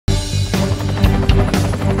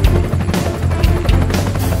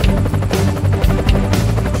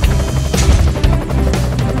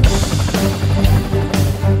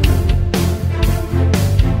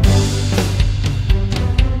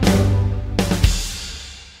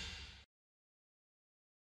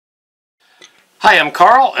Hi, I'm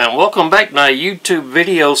Carl, and welcome back to my YouTube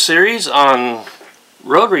video series on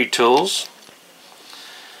rotary tools.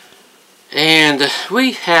 And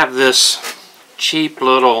we have this cheap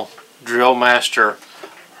little Drill Master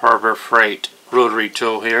Harbor Freight rotary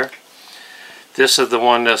tool here. This is the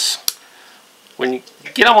one that's, when you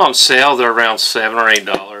get them on sale, they're around $7 or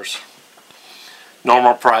 $8.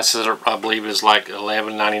 Normal prices, I believe, is like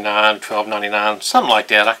 $11.99, $12.99, something like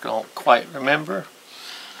that. I don't quite remember.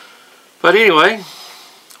 But anyway,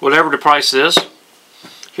 whatever the price is,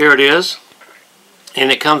 here it is.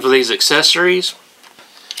 And it comes with these accessories.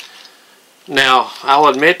 Now, I'll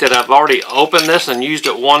admit that I've already opened this and used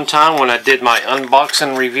it one time when I did my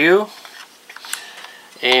unboxing review.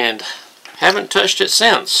 And haven't touched it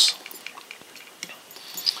since.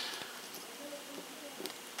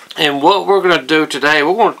 And what we're going to do today,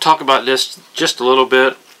 we're going to talk about this just a little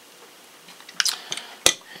bit.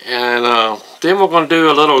 And then we're going to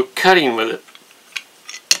do a little cutting with it.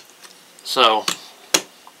 So,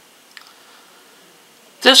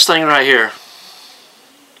 this thing right here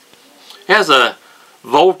has a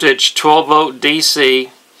voltage 12 volt DC,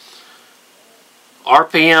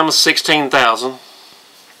 RPM 16,000.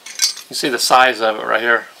 You see the size of it right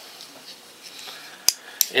here.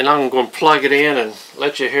 And I'm going to plug it in and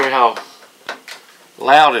let you hear how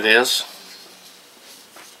loud it is.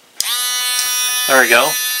 There we go.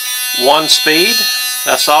 One speed,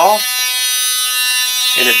 that's all.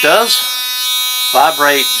 And it does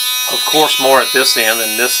vibrate, of course, more at this end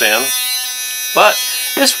than this end. But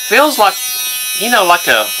this feels like, you know, like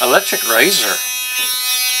a electric razor.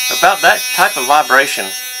 About that type of vibration.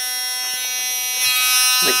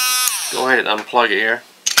 Let me go ahead and unplug it here.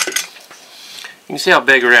 You can see how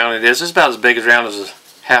big around it is. It's about as big around as a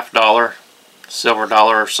 $half, silver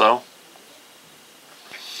dollar or so.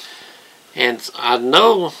 And I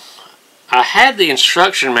know I had the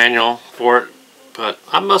instruction manual for it, but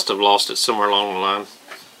I must have lost it somewhere along the line.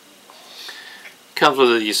 It comes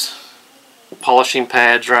with these polishing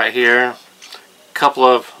pads right here, a couple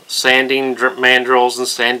of sanding mandrels and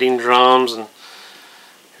sanding drums, and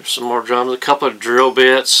here's some more drums, a couple of drill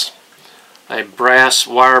bits, a brass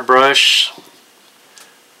wire brush,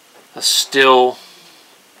 a steel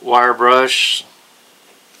wire brush,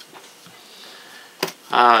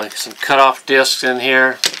 some cut-off discs in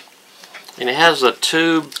here, and it has a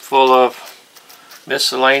tube full of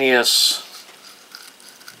miscellaneous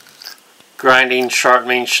grinding,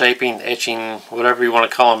 sharpening, shaping, etching, whatever you want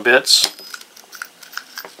to call them, bits.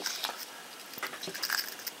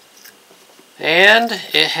 And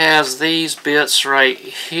it has these bits right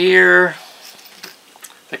here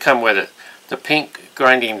that come with it, the pink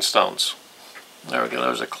grinding stones. There we go,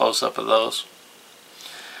 there's a close-up of those.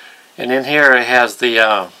 And in here it has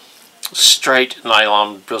the straight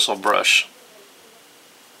nylon bristle brush.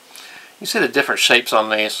 You see the different shapes on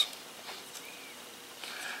these.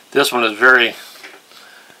 This one is very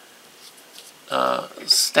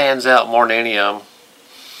stands out more than any of them.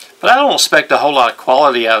 But I don't expect a whole lot of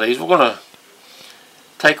quality out of these. We're going to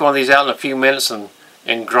take one of these out in a few minutes and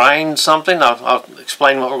grind something. I'll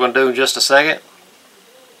explain what we're going to do in just a second.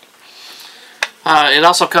 It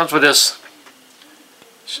also comes with this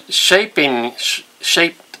sharpening,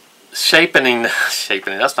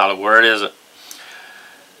 that's not a word, is it?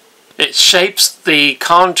 It shapes the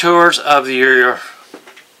contours of your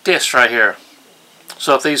disc right here.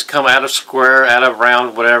 So if these come out of square, out of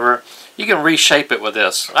round, whatever, you can reshape it with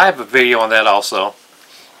this. I have a video on that also.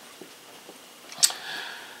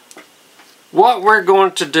 What we're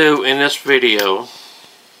going to do in this video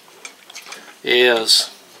is,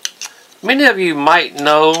 many of you might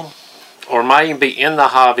know, or might even be in the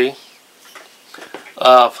hobby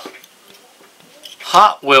of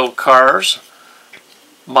Hot Wheel cars,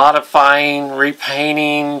 modifying,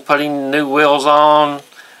 repainting, putting new wheels on,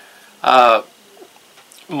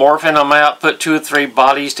 morphing them out, put 2 or 3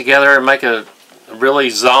 bodies together and make a really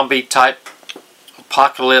zombie type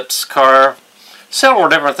apocalypse car. Several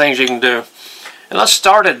different things you can do. And let's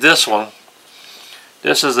start at this one.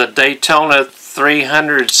 This is a Daytona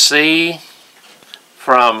 300C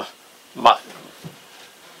from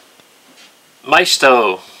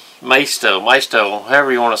Maisto,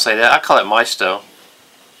 however you want to say that. I call it Maisto.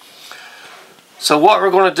 So what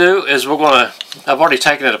we're going to do is I've already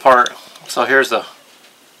taken it apart. So here's the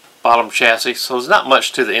bottom chassis. So there's not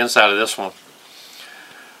much to the inside of this one.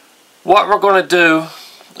 What we're going to do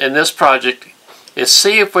in this project is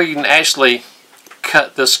see if we can actually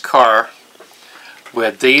cut this car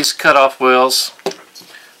with these cut-off wheels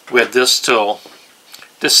with this tool,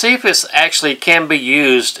 to see if it actually can be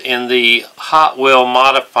used in the Hot Wheel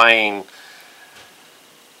modifying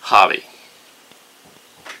hobby.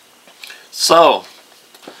 So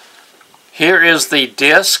here is the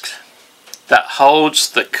disc that holds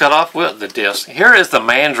the cutoff wheel. The disc. Here is the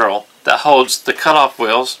mandrel that holds the cutoff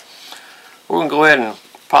wheels. We're going to go ahead and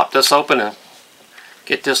pop this open and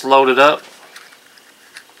get this loaded up.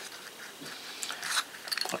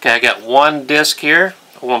 Okay, I got one disc here.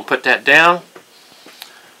 I'm going to put that down.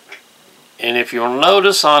 And if you'll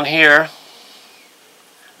notice on here,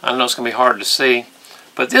 I know it's going to be hard to see,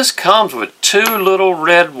 but this comes with two little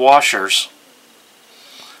red washers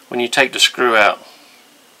when you take the screw out.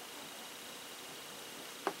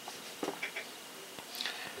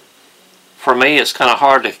 For me, it's kind of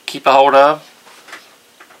hard to keep a hold of.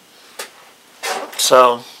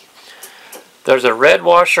 So there's a red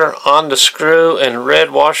washer on the screw and a red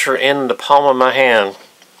washer in the palm of my hand.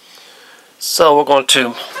 So we're going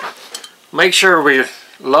to make sure we're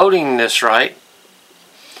loading this right.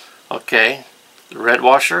 Okay, the red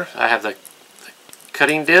washer, I have the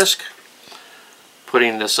cutting disc.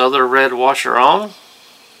 Putting this other red washer on.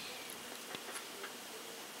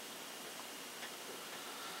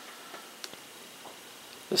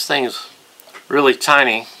 This thing's really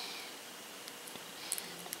tiny.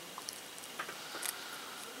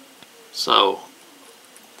 So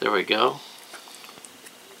there we go.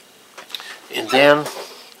 And then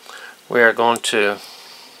we are going to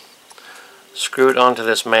screw it onto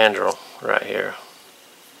this mandrel right here.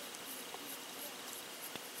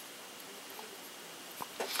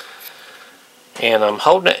 And I'm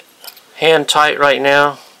holding it hand tight right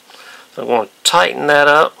now. So I'm going to tighten that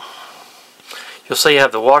up. You'll see you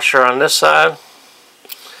have the washer on this side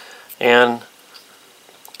and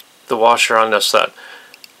the washer on this side.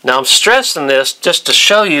 Now I'm stressing this just to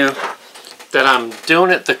show you that I'm doing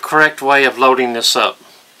it the correct way of loading this up.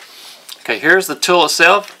 Okay, here's the tool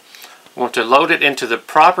itself. I'm going to load it into the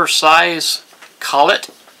proper size collet,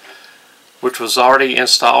 which was already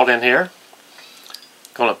installed in here.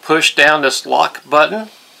 Going to push down this lock button.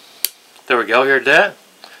 There we go, here's that.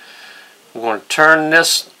 I'm going to turn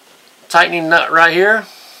this tightening nut right here.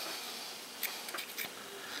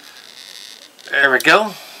 There we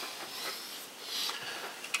go.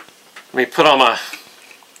 Let me put on my,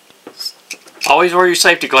 always wear your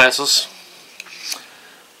safety glasses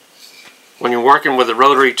when you're working with a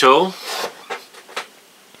rotary tool.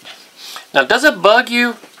 Now, does it bug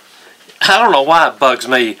you? I don't know why it bugs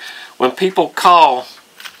me when people call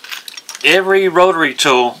every rotary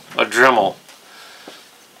tool a Dremel.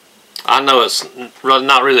 I know it's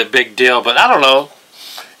not really a big deal, but I don't know.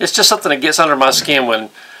 It's just something that gets under my skin when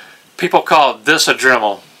people call this a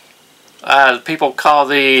Dremel. People call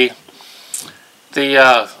the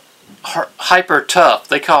Hyper Tough,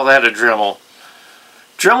 they call that a Dremel.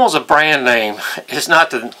 Dremel's a brand name. It's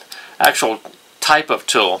not the actual type of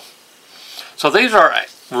tool. So these are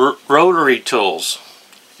rotary tools,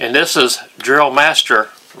 and this is Drill Master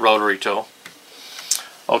rotary tool.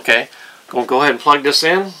 Okay, going to go ahead and plug this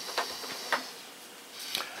in.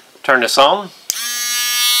 Turn this on.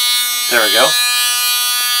 There we go.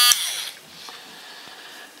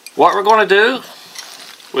 What we're going to do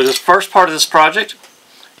with this first part of this project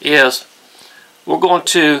is we're going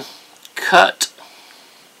to cut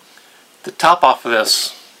the top off of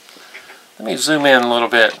this. Let me zoom in a little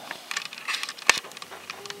bit.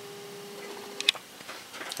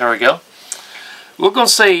 There we go. We're going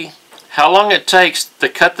to see how long it takes to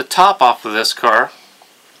cut the top off of this car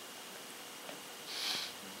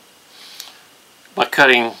by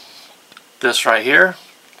cutting this right here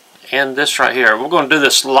and this right here. We're going to do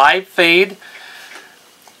this live feed,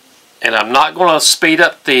 and I'm not going to speed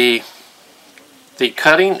up the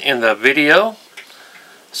cutting in the video.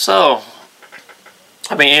 So,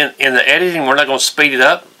 I mean, in the editing, we're not going to speed it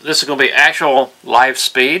up. This is going to be actual live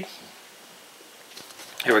speed.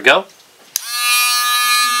 Here we go.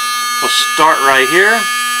 We'll start right here.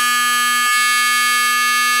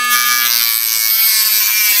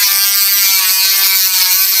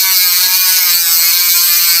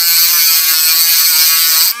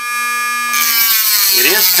 It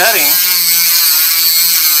is cutting.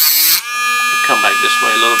 Come back this way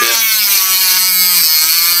a little bit.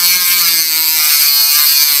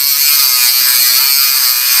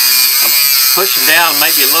 I'm pushing down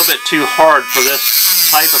maybe a little bit too hard for this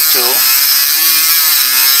type of tool,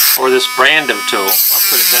 or this brand of tool. I'll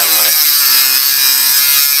put it that way.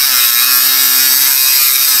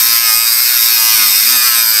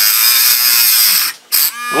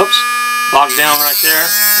 Whoops, bogged down right there.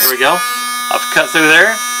 There we go. I've cut through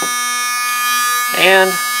there,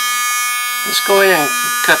 and let's go ahead and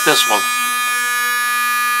cut this one.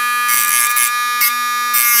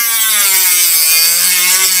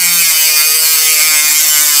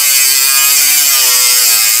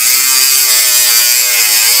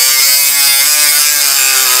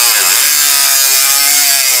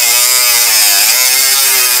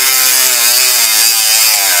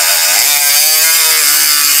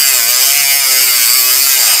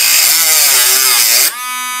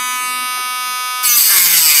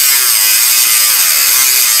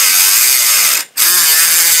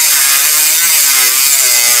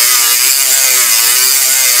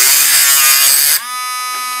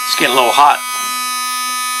 It's getting a little hot.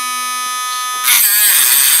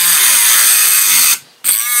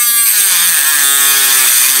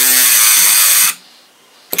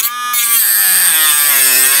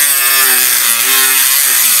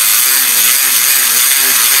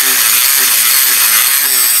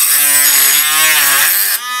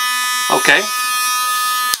 Okay,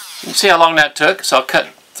 you can see how long that took. So I'll cut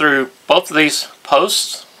through both of these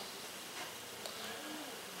posts.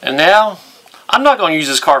 And now, I'm not going to use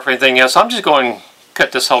this card for anything else. I'm just going to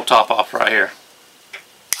cut this whole top off right here.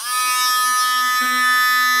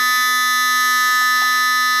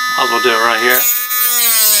 Might as well do it right here.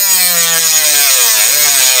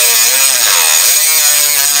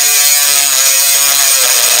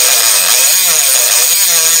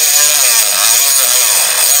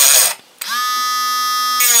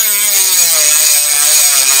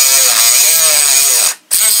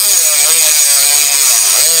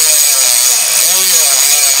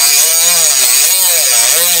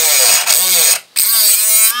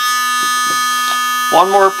 One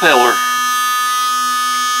more pillar.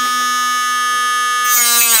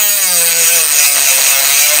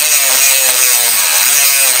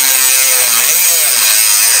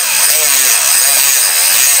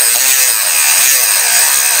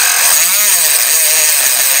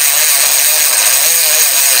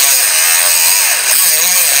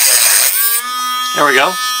 There we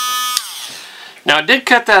go. Now I did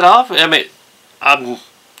cut that off. I mean, I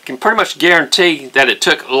can pretty much guarantee that it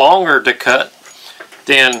took longer to cut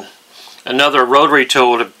than another rotary tool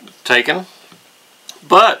would have taken,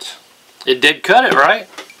 but it did cut it, right?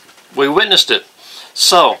 We witnessed it.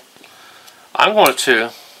 So I'm going to,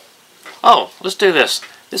 let's do this.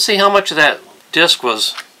 Let's see how much of that disc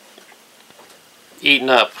was eaten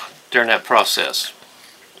up during that process.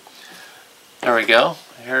 There we go.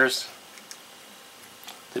 Here's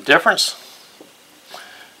the difference.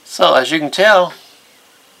 So as you can tell,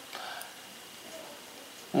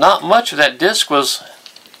 not much of that disc was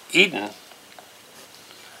eaten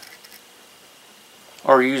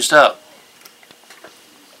or used up.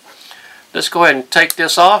 Let's go ahead and take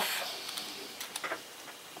this off.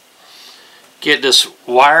 Get this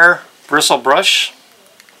wire bristle brush.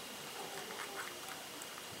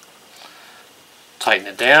 Tighten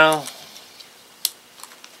it down.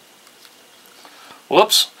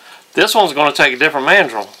 Whoops. This one's going to take a different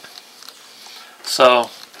mandrel. So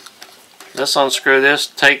let's unscrew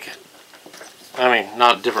this.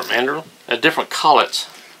 Not a different mandrel, a different collet.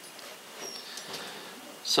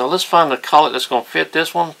 So let's find the collet that's going to fit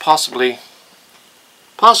this one. Possibly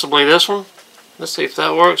this one. Let's see if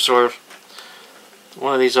that works, or if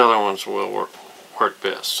one of these other ones will work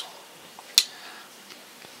best.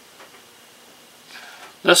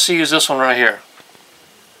 Let's use this one right here.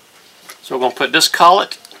 So we're going to put this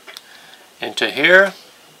collet into here.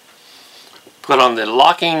 Put on the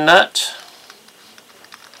locking nut.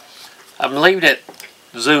 I'm leaving it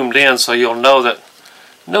zoomed in so you'll know that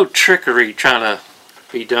no trickery trying to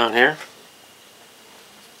be done here.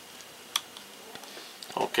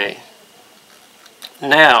 Okay.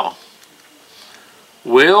 Now,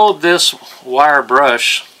 will this wire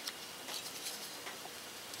brush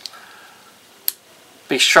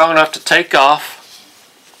be strong enough to take off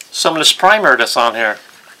some of this primer that's on here?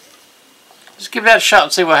 Let's give that a shot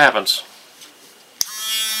and see what happens.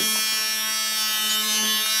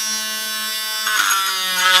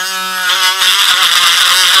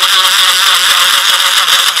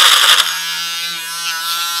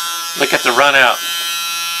 Look at the run out.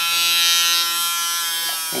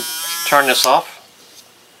 Turn this off.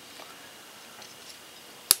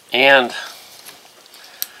 And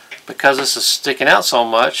because this is sticking out so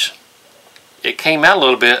much, it came out a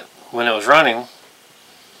little bit when it was running.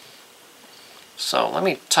 So let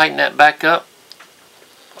me tighten that back up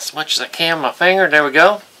as much as I can with my finger. There we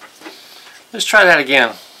go. Let's try that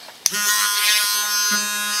again.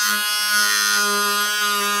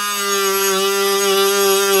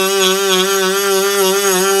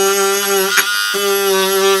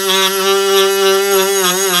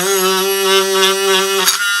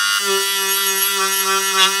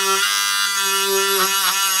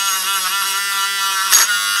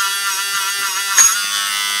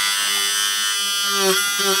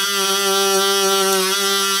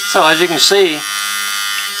 So as you can see,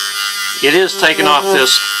 it is taking off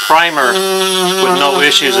this primer with no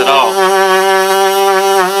issues at all.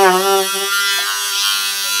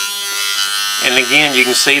 And again, you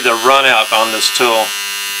can see the run out on this tool,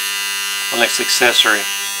 on this accessory.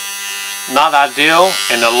 Not ideal,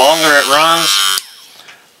 and the longer it runs,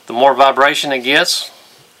 the more vibration it gets.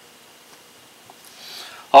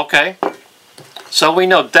 Okay, so we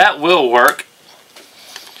know that will work.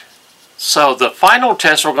 So the final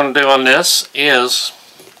test we're going to do on this is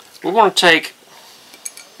we're going to take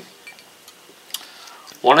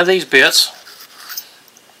one of these bits.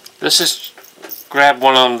 This is, grab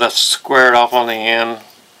one of them that's squared off on the end.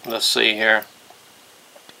 Let's see here.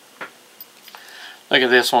 Look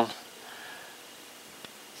at this one.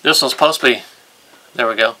 This one's supposed to be, there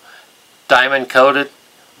we go, diamond coated.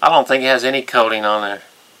 I don't think it has any coating on there.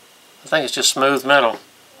 I think it's just smooth metal,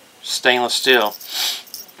 stainless steel.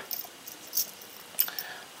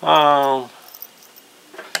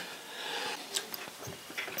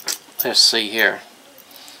 Let's see here.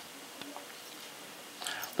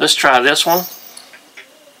 Let's try this one.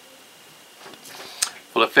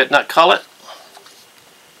 Will it fit in that collet?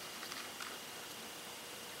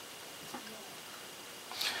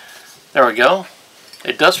 There we go.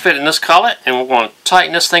 It does fit in this collet, and we're going to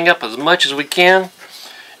tighten this thing up as much as we can.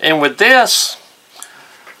 And with this,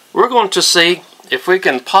 we're going to see if we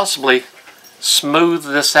can possibly smooth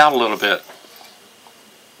this out a little bit.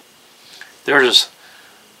 There's a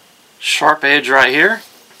sharp edge right here.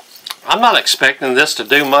 I'm not expecting this to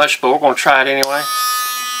do much, but we're going to try it anyway.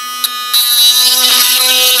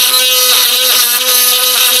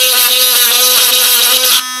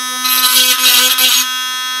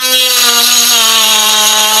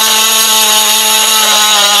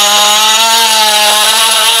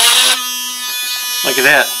 Look at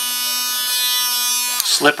that.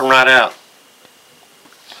 Slipping right out.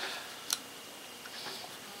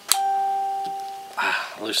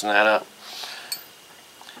 Loosen that up.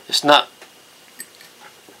 It's not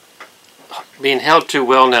being held too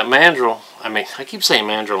well in that mandrel. I keep saying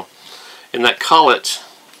mandrel. In that collet.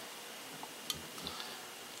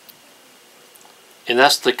 And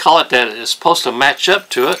that's the collet that is supposed to match up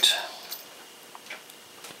to it.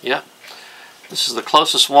 Yep. This is the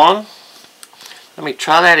closest one. Let me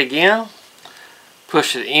try that again.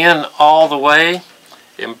 Push it in all the way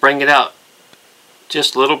and bring it out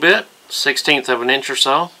just a little bit, 1/16 of an inch or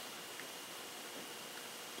so.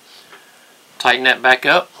 Tighten that back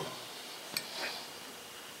up.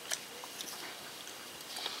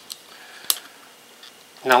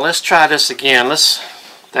 Now let's try this again.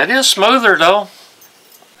 That is smoother though.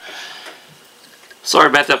 Sorry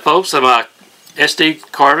about that, folks. My SD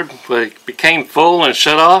card became full and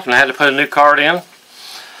shut off, and I had to put a new card in.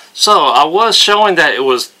 So I was showing that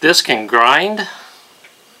this can grind.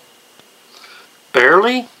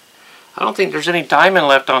 Barely. I don't think there's any diamond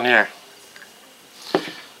left on here.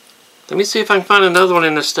 Let me see if I can find another one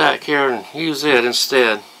in the stack here and use it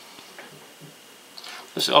instead.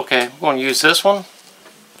 Okay, I'm going to use this one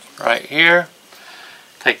right here.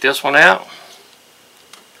 Take this one out,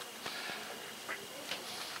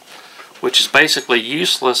 which is basically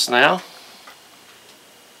useless now.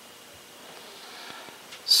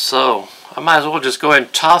 So I might as well just go ahead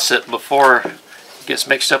and toss it before it gets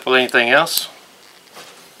mixed up with anything else.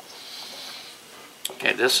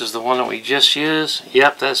 Okay, this is the one that we just used.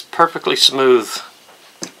 Yep, that's perfectly smooth.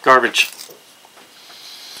 Garbage.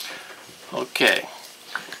 Okay.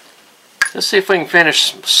 Let's see if we can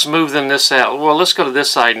finish smoothing this out. Well, let's go to this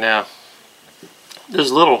side now. This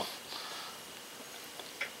little...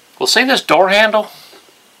 Well, see this door handle?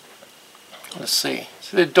 Let's see.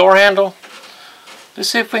 See the door handle? Let's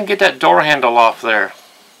see if we can get that door handle off there.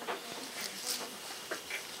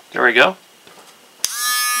 There we go.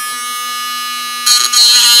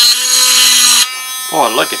 Boy,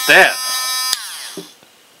 look at that.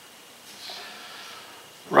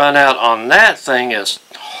 Run out on that thing is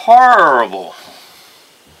horrible.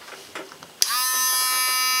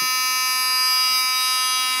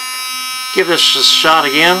 Give this a shot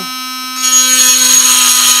again.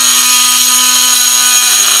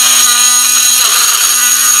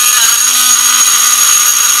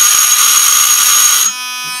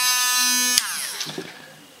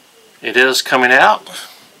 It is coming out.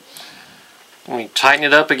 Let me tighten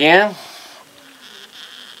it up again.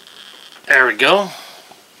 There we go.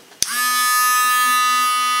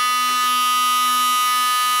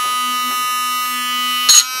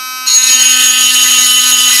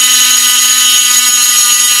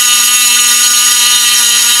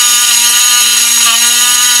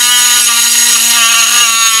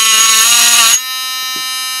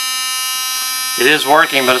 It is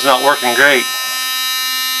working, but it's not working great.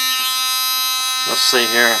 Let's see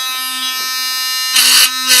here.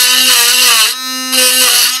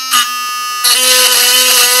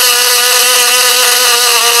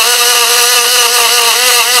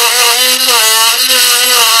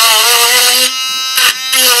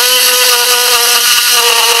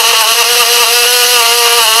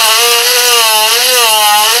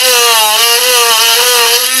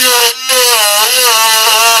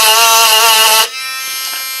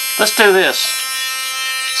 Let's do this.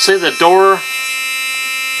 See the door,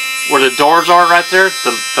 where the doors are right there,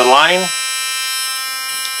 the line?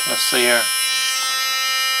 Let's see here.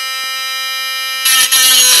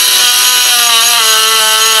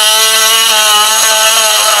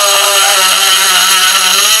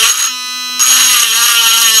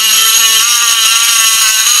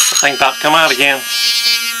 Thing about to come out again.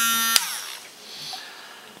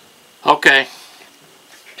 Okay.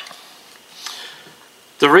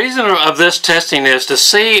 The reason of this testing is to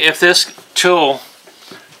see if this tool,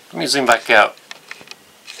 let me zoom back out,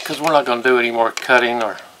 because we're not going to do any more cutting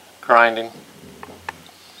or grinding.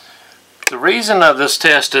 The reason of this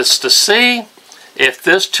test is to see if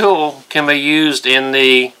this tool can be used in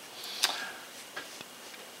the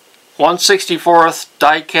 1/64th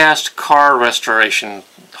die-cast car restoration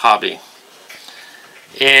hobby.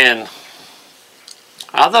 And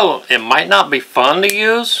although it might not be fun to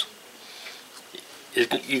use,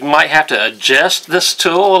 you might have to adjust this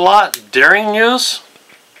tool a lot during use,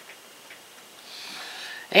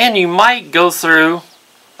 and you might go through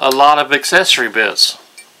a lot of accessory bits,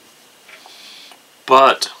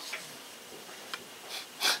 but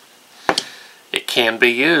it can be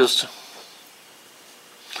used.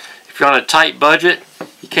 If you're on a tight budget,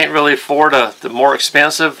 you can't really afford the more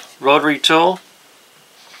expensive rotary tool,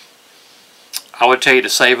 I would tell you to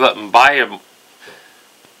save up and buy a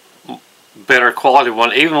better quality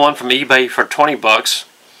one, even one from eBay for 20 bucks.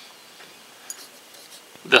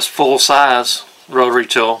 This full size rotary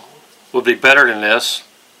tool would be better than this.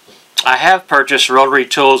 I have purchased rotary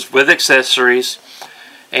tools with accessories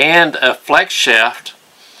and a flex shaft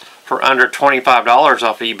for under $25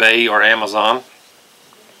 off eBay or Amazon.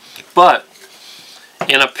 But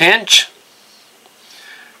in a pinch,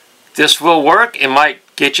 this will work. It might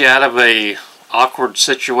get you out of a awkward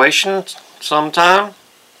situation sometime.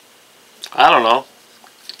 I don't know.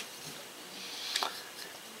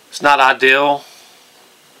 It's not ideal.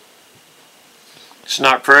 It's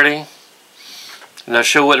not pretty. And I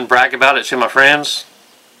sure wouldn't brag about it to my friends.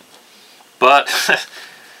 But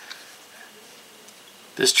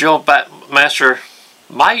this drill master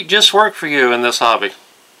might just work for you in this hobby.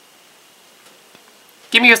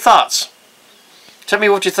 Give me your thoughts. Tell me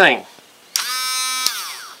what you think.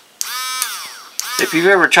 If you've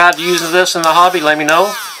ever tried using this in the hobby, let me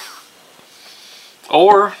know.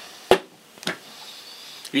 Or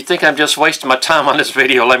if you think I'm just wasting my time on this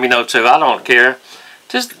video, let me know too. I don't care.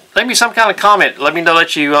 Just leave me some kind of comment. Let me know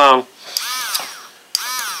that you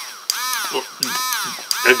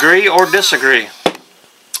agree or disagree.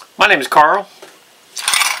 My name is Carl,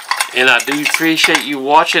 and I do appreciate you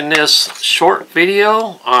watching this short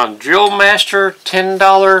video on Drill Master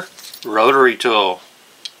 $10 rotary tool.